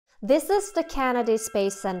This is the Kennedy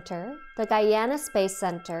Space Center, the Guyana Space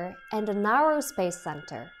Center, and the Nauru Space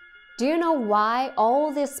Center. Do you know why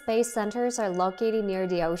all these space centers are located near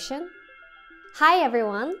the ocean? Hi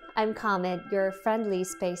everyone, I'm Comet, your friendly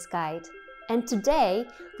space guide. And today,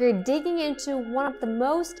 we're digging into one of the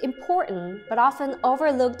most important but often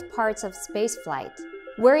overlooked parts of spaceflight.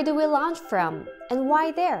 Where do we launch from, and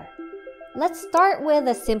why there? Let's start with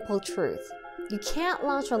a simple truth. You can't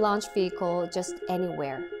launch a launch vehicle just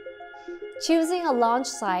anywhere. Choosing a launch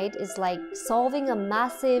site is like solving a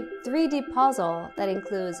massive 3D puzzle that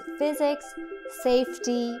includes physics,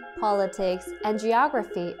 safety, politics, and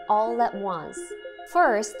geography all at once.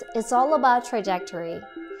 First, it's all about trajectory.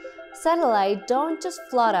 Satellites don't just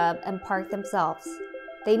float up and park themselves.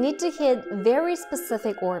 They need to hit very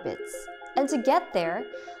specific orbits. And to get there,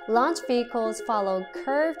 launch vehicles follow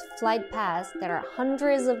curved flight paths that are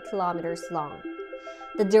hundreds of kilometers long.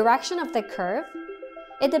 The direction of the curve?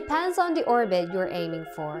 It depends on the orbit you're aiming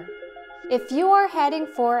for. If you are heading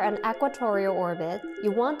for an equatorial orbit,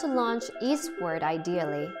 you want to launch eastward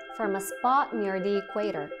ideally, from a spot near the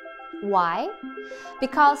equator. Why?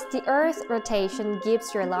 Because the Earth's rotation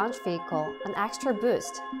gives your launch vehicle an extra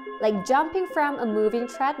boost, like jumping from a moving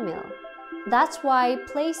treadmill. That's why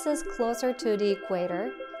places closer to the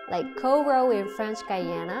equator, like Goheung in French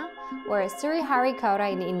Guyana or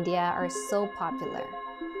Sriharikota in India, are so popular.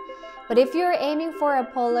 But if you're aiming for a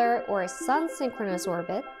polar or sun-synchronous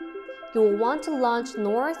orbit, you will want to launch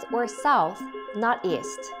north or south, not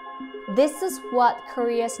east. This is what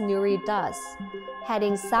Korea's Nuri does,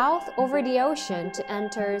 heading south over the ocean to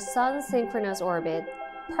enter sun-synchronous orbit,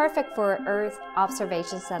 perfect for Earth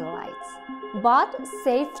observation satellites. But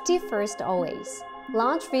safety first always.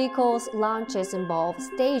 Launch vehicles launches involve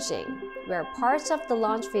staging, where parts of the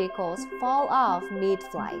launch vehicles fall off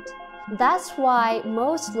mid-flight. That's why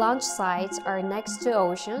most launch sites are next to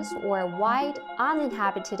oceans or wide,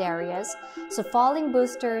 uninhabited areas, so falling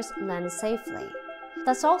boosters land safely.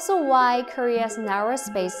 That's also why Korea's Nauru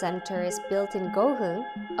Space Center is built in Goheung,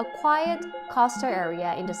 a quiet coastal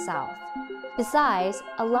area in the south. Besides,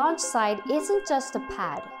 a launch site isn't just a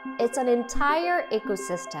pad, it's an entire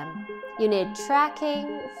ecosystem. You need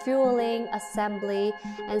tracking, fueling, assembly,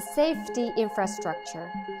 and safety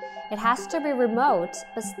infrastructure. It has to be remote,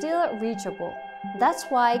 but still reachable. That's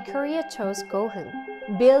why Korea chose Goheung.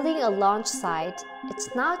 Building a launch site,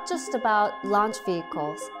 it's not just about launch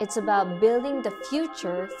vehicles, it's about building the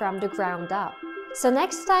future from the ground up. So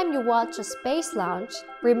next time you watch a space launch,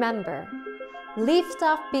 remember,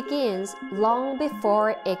 liftoff begins long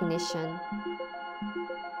before ignition.